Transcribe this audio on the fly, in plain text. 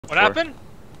What happened?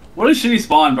 What a shitty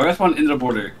spawn, bro. I spawned in the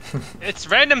border. It's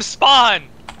random spawn!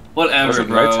 Whatever,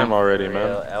 bro. It's nighttime already,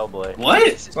 man. L-boy. What?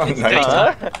 It's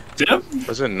daytime. Tim?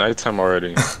 It's nighttime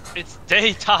already. It's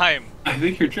daytime. I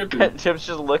think you're tripping. Tim's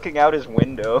just looking out his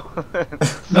window.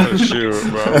 Oh, shoot,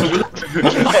 bro.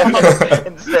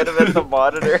 Instead of at the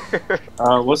monitor.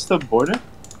 What's the border?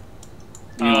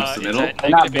 You know what's the middle? It's at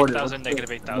Not negative border, 8,000, what's negative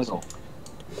the 8,000. middle?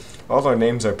 All our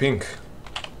names are pink.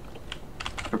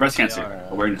 For breast cancer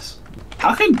awareness.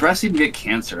 How can breast even get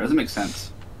cancer? Doesn't make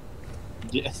sense.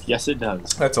 Yes, it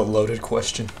does. That's a loaded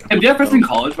question. Hey, do you have breast in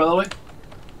college, by the way?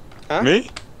 Huh? Me?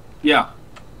 Yeah.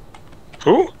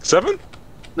 Who? 7?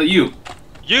 No, you.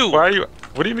 You! Why are you?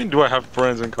 What do you mean? Do I have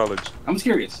friends in college? I'm just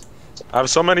curious. I have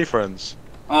so many friends.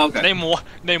 Oh, okay. Name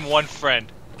one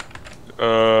friend.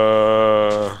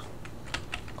 Juan.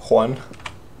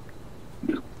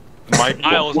 Mike.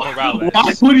 Miles Morales.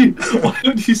 Why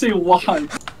would you say why?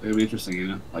 It'd be interesting, you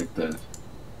know, like the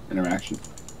interaction.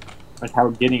 Like how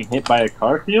getting hit by a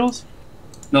car feels?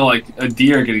 No, like a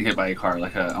deer getting hit by a car.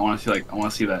 Like I want to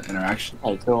see that interaction.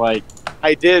 Oh, so like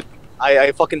I did.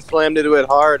 I fucking slammed into it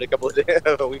hard a couple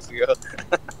of weeks ago.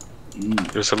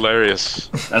 It was hilarious.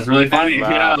 That's really funny.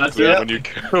 Yeah, that's it. When you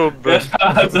killed the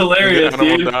That's hilarious,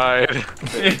 animal dude. died.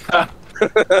 Yeah.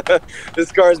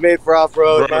 This car's made for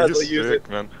off-road. Bro, Might as you're well use sick,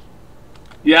 it. man.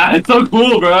 Yeah, it's so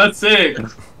cool, bro. That's sick.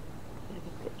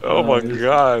 Oh my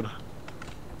god.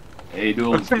 Hey,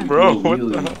 do a Bro, what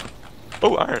the hell?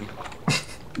 Oh, iron.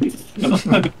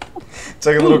 It's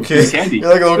like a little kid. Candy.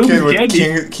 You're like a little Ooh, kid with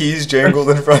candy. keys jangled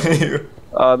in front of you.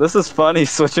 This is funny,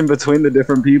 switching between the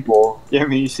different people. yeah, I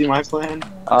mean, you see my plan?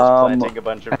 Planting a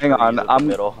bunch of hang on, trees in the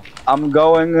middle. I'm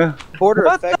going. Border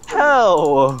What the effect.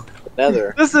 hell?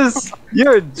 Nether. This is.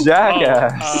 You're a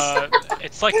jackass.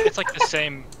 It's like the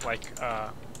same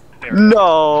area.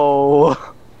 No.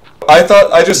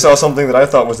 I just saw something that I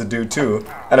thought was a dude too,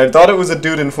 and I thought it was a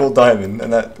dude in full diamond,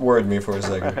 and that worried me for a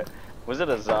second. Was it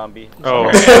a zombie? Oh.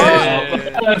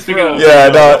 Yeah,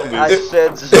 no, I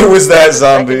said it was that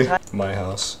zombie. zombie. My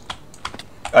house.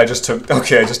 I just took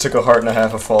a heart and a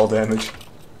half of fall damage.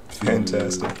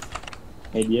 Fantastic.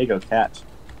 Hey, Diego, catch.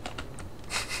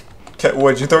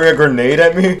 What, you throwing a grenade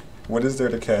at me? What is there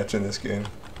to catch in this game?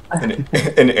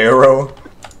 An arrow?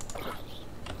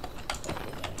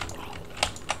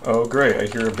 Oh great, I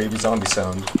hear a baby zombie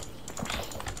sound.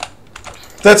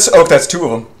 That's two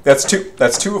of them. That's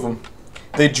two of them.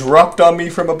 They dropped on me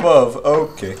from above.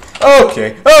 Okay.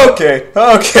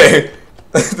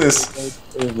 This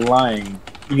is lying.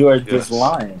 You are just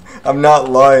lying. I'm not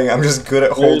lying. I'm just good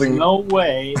at holding.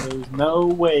 There's no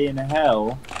way in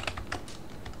hell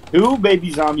 2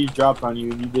 baby zombies dropped on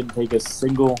you and you didn't take a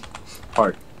single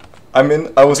part. I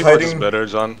was hiding. Better,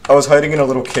 John. I was hiding in a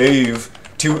little cave.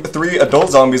 3 adult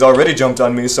zombies already jumped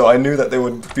on me, so I knew that they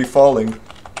would be falling.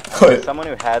 But someone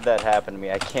who had that happen to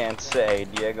me, I can't say.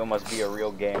 Diego must be a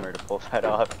real gamer to pull that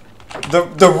off.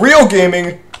 the real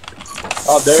gaming.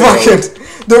 Oh, there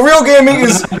The real gaming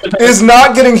is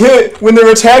not getting hit when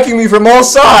they're attacking me from all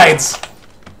sides.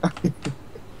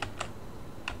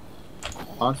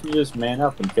 Why don't you just man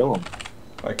up and kill them?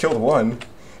 I killed one.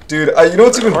 Dude, you know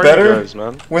what's even Where are better? you guys,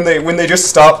 man? When they just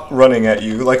stop running at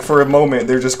you. Like for a moment,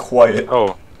 they're just quiet.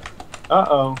 Oh.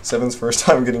 Uh-oh. 7's first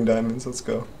time getting diamonds. Let's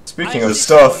go. Speaking of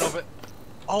stuff.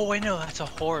 Oh wait, no, that's a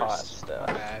horse. Hot stuff.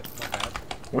 My bad.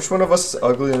 Which one of us is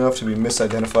ugly enough to be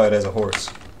misidentified as a horse?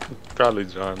 Probably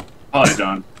John. Hi,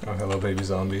 John. Oh, hello, baby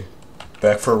zombie.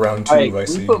 Back for round 2, Hey, I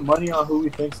see. we put money on who we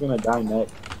think's gonna die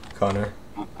next. Connor.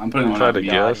 I'm putting one Try on to me.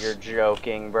 guess. God, you're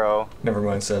joking, bro. Never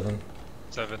mind 7.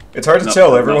 7. It's hard to No,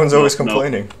 tell. no, Everyone's no, always no.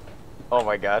 complaining. Oh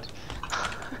my god.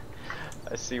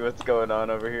 I see what's going on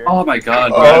over here. Oh my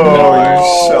god, bro. Oh, you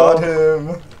shot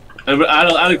him. I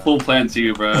had a cool plan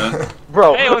too, bro.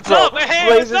 Bro, Hey, what's bro, up? Hey,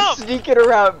 Blaze what's up? is sneaking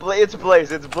around. It's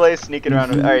Blaze. It's Blaze sneaking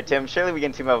around. Alright, Tim, surely we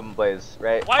can team up and Blaze,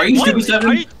 right? Why Are you what? stupid, Are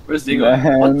 7? you- Where's Diego?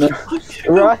 What the fuck?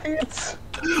 Right?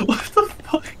 What the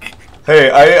fuck? Hey,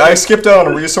 I skipped out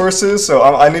on resources, so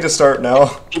I need to start now.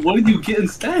 What did you get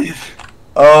instead?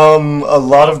 A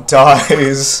lot of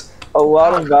dyes. A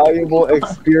lot of valuable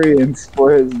experience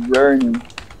for his journey.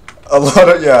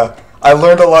 Yeah. I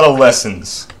learned a lot of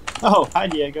lessons. Oh, hi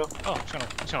Diego. Oh, I'm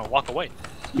trying to walk away.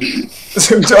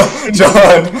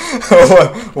 John,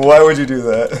 why would you do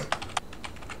that?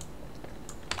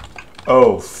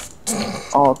 Oh.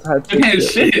 All types Man, of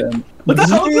shit. again. What the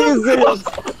hell is that? Jesus!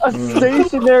 A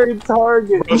stationary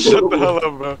target! Bro, shut the hell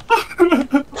up,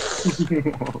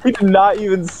 bro. We did not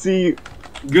even see.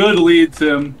 Good lead,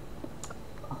 Tim.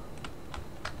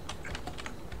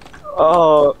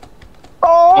 Oh.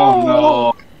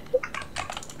 Oh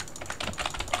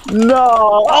no.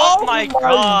 No! Oh my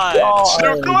god!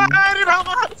 Dude, come on, you know,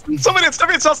 somebody, it's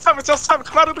just time,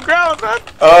 come out of the ground, man.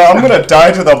 I'm gonna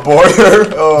die to the border.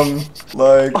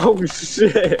 Like. Oh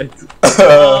shit!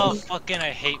 Oh, fucking,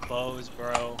 I hate bows,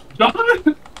 bro.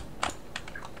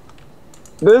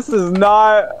 This is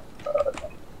not.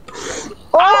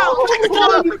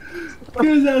 Oh!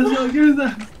 Give us that, Joe, give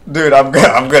us that. Dude, I'm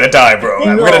gonna die, bro.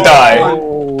 I'm gonna die.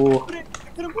 Oh.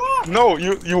 No,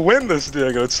 you win this,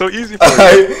 Diego. It's so easy for you.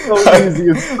 So easy,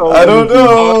 it's so I don't easy.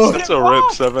 know. That's a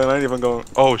rip, 7. I ain't even going.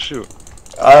 Oh shoot.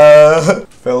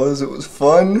 Fellas, it was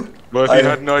fun. But if you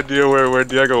had no idea where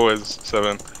Diego was,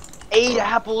 7. 8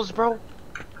 apples, bro.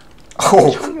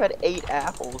 Oh. You had 8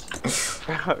 apples.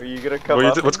 Bro, are you gonna come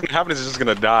up? What's gonna happen is he's just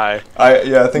gonna die. I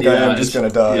think I am Yeah, just gonna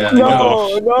die. yeah.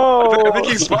 No, no! I think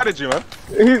he spotted you, man.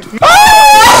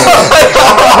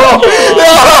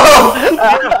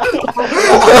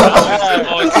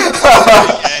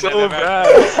 So bad.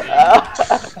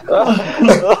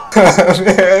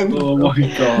 Man. Oh my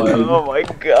god. Oh my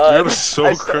god. You're so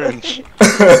I saw- cringe.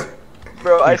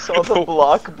 Bro, I saw the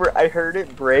block, I heard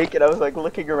it break, and I was like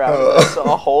looking around, and I saw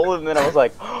a hole, and then I was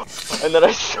like, and then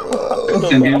I saw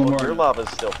Tim, get the more. your lava's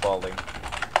still falling.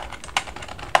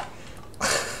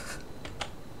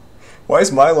 Why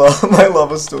is my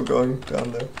lava still going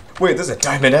down there? Wait, there's a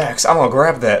diamond axe. I'm gonna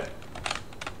grab that.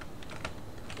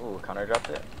 Ooh, Connor dropped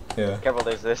it. Yeah. Careful,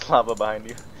 there's lava behind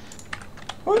you.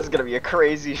 What? This is gonna be a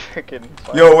crazy freaking.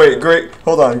 Yo, wait, great.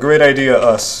 Hold on, great idea,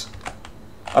 us.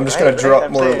 I'm just gonna drop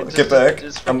I'm more. saying, Get back.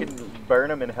 Just I'm- freaking burn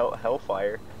them in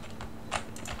hellfire.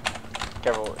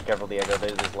 Careful, Diego.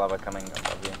 There's lava coming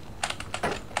above you.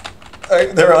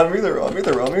 They're on me. They're on me.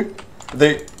 They're on me.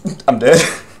 I'm dead.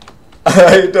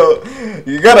 I don't.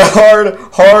 You got a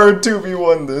hard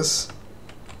 2v1 this.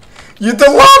 The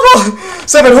lava.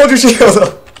 7, hold your shield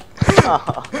up.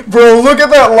 Bro, look at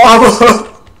that lava.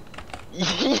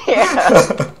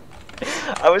 Yeah.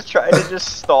 I was trying to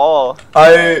just stall.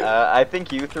 I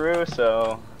think you threw,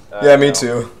 so. Yeah, me no.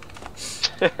 too.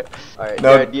 Alright,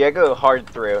 No. yeah, Diego hard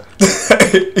threw.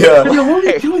 Yeah. What were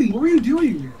you doing? What were you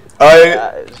doing?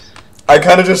 I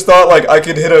kind of just thought like I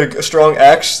could hit a strong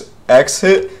axe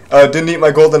hit. Didn't eat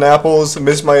my golden apples,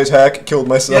 missed my attack, killed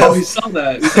myself. Yeah, we saw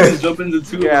that. We saw you jump into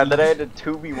 2. Yeah, then I had to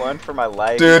 2v1 for my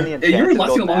life. Dude. Even the Hey, you were enchanted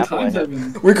lasting a golden long apple I time, had.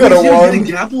 Devin. We could have Did won. you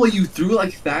get a gapple and you threw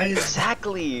like that?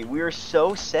 Exactly. We were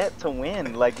so set to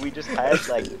win. Like we just had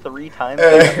like 3 times.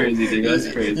 Hey. That's crazy, dude. That's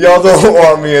crazy. Y'all don't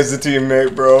want me as a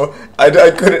teammate, bro. I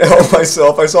couldn't help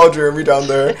myself. I saw Jeremy down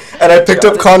there, and I picked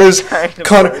up Connor's.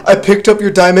 Connor, I picked up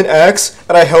your diamond axe,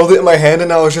 and I held it in my hand,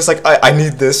 and I was just like, I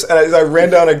need this. And I ran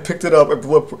down, I picked it up, I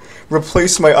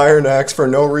replaced my iron axe for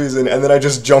no reason, and then I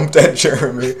just jumped at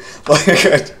Jeremy.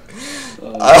 Like,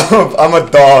 I'm a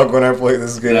dog when I play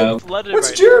this game. Yeah. Flooded What's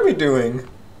right Jeremy doing?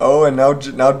 Oh, and now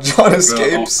John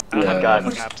escapes. now. I don't Yeah. have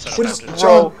enough caps set What up is after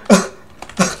John?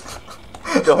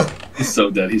 Go. He's so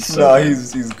dead. He's so Nah, dead.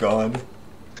 he's gone.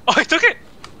 Oh, I took it!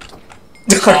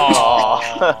 What?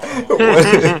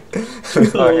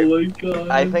 Oh my god.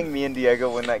 I think me and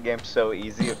Diego win that game so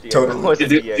easy if Diego Totally. wasn't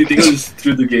They Diego. just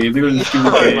threw the game. They were just threw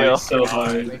the Oh, game yeah. like, so I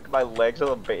hard. think my legs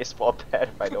are a baseball bat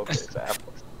if I don't get his apples.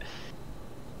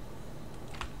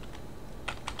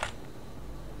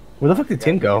 Where the fuck did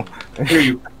Tim go? I hear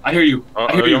you. I hear you.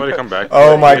 I hear You you. want me to come back?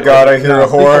 Oh my god, I hear a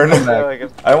horn. I feel like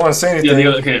if- I don't want to say Yeah, anything.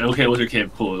 okay, it was your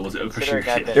cave. Cool, it was for Consider sure. a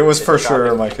guy Shit. that- It was for Stop sure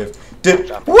it. my cave.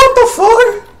 What the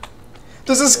fuck?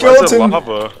 There's a Why's it skeleton.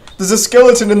 lava? There's a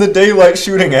skeleton in the daylight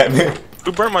shooting at me.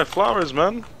 Who burned my flowers,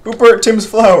 man? Who burnt Tim's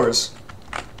flowers?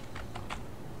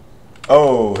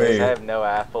 Oh, I hey. have no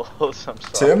apples. I'm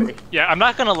sorry. Tim? Yeah, I'm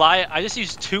not gonna lie. I just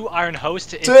used 2 iron hoes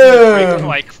to Tim! instantly break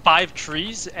like 5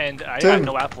 trees, and I Tim. have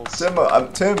no apples. Tim,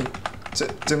 Tim,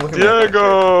 look at me.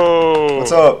 Diego!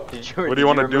 What's up? Did What do you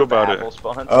wanna do remove about it? apple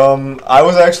spawns? I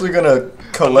was actually gonna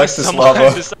collect Unless this someone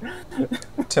lava. just-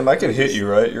 Tim, I can hit you,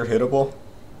 right? You're hittable?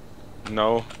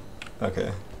 No.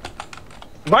 Okay.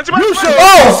 Mind you,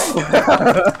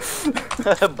 Oh!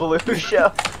 Blue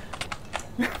shell.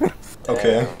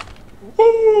 Okay.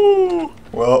 Woo!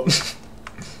 Well,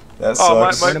 that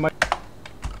Oh, sucks. my-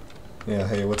 Yeah,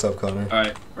 hey, what's up, Connor?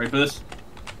 Alright, ready for this?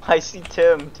 I see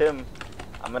Tim.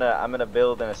 I'm gonna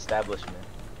build an establishment.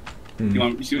 You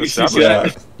want you see Yeah,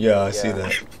 that? yeah, I see Yeah.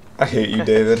 that. I hate you,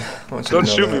 David. I want you Don't to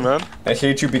know shoot me, that. man. I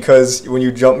hate you because when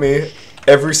you jump me,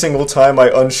 every single time I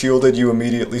unshielded, you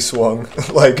immediately swung.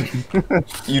 Like,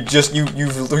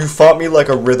 you fought me like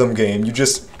a rhythm game. You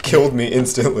just killed me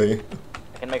instantly.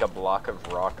 I can make a block of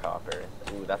raw copper.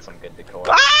 Ooh, that's some good decor.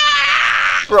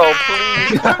 Ah! Bro,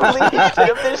 please,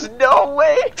 Tim. There's no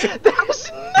way.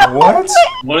 There's no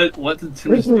What? What did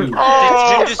Tim just do? Oh,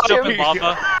 Did Tim just jump in Tim.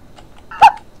 lava?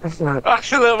 I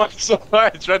let myself. I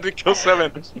tried to kill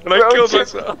 7, and I Bro, killed Tim-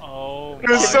 myself. Oh It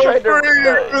was my so Tim free.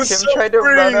 It was Tim so tried to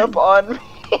run free. up on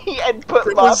me and put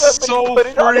It lava was up and so put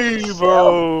it on free, himself.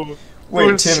 bro.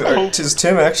 Wait, was Tim, so- is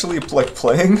Tim actually like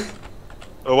playing?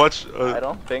 Watch. I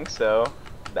don't think so.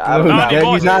 Oh, Not dead.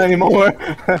 anymore. He's not anymore.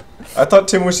 I thought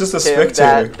Tim was just a Tim,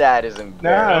 spectator. that is Nah,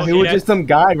 embarrassing. he he was had- just some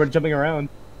guy jumping around.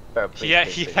 Bro, please, Yeah,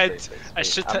 please, he please, had please, please, a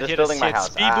please. shit I'm ton. just He had building my a house.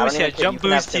 speed I don't boost, he even had care. jump You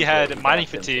can have boost, he Tim do it. had You can mining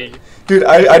have Tim do it. fatigue. Dude,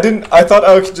 I didn't. I thought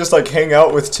I would just like hang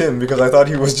out with Tim because I thought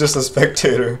he was just a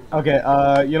spectator. Okay,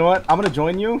 you know what? I'm gonna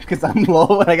join you because I'm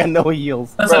low and I got no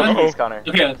heals. That's Bro, 7. please, Connor.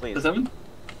 Okay, Please. that's 7.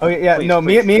 Okay, yeah, Please, no,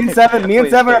 please. me and Seven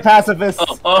Please, are please. pacifists.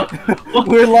 Oh.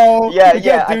 We're low. Yeah, we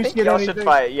yeah, can't do I think shit y'all anything. should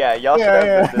fight. Yeah, y'all should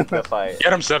Yeah, have the fight.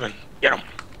 Get him, 7. Get him.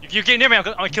 If you get near me, I'm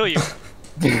gonna kill you.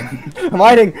 I'm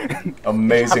hiding.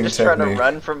 Amazing I'm just trying to technique.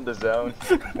 run from the zone.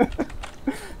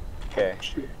 Okay.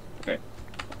 Okay.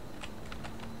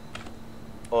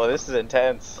 Oh, this is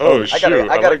intense. Oh, I shoot. got a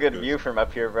like good this. view from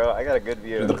up here, bro. I got a good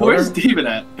view. The Where's border? David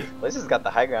at? This has got the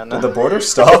high ground though. Did the border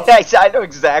stop? I know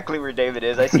exactly where David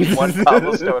is. I see one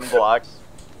cobblestone block.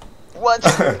 What?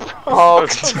 Oh,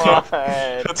 That's come tough. on.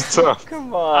 That's tough.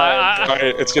 Come on.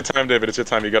 Alright, it's your time, David. It's your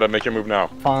time. You gotta make your move now.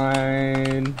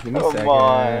 Fine. Give me a Come second.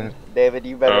 on. David,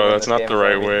 you better Oh, win that's this not game the for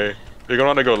right me. way. You're gonna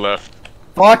want to go left.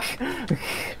 Fuck.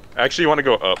 Actually, you want to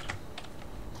go up.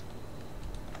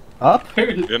 Up?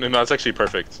 No, no, that's actually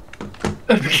perfect.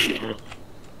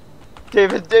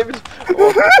 David.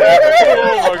 Oh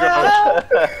my gosh.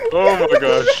 Oh my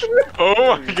gosh.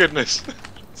 Oh my goodness.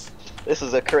 This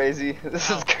is crazy.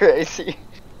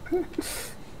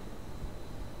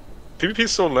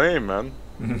 PvP's so lame, man.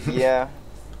 Yeah.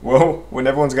 Whoa, when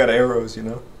everyone's got arrows, you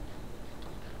know?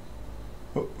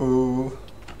 Uh-oh.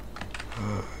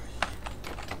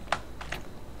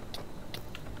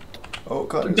 Oh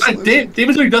god. God,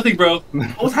 David's doing nothing, bro.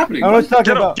 What's happening? I don't know what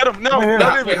you're talking Get him, about. get him. No, Come here.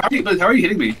 no, Wait, how are you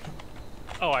hitting me?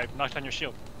 Oh, I knocked on your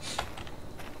shield.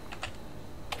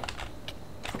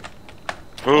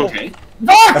 Ooh. Okay.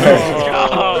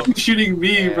 Oh, You're shooting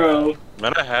me, bro.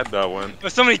 Man, I had that one.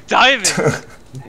 there's so many diamonds.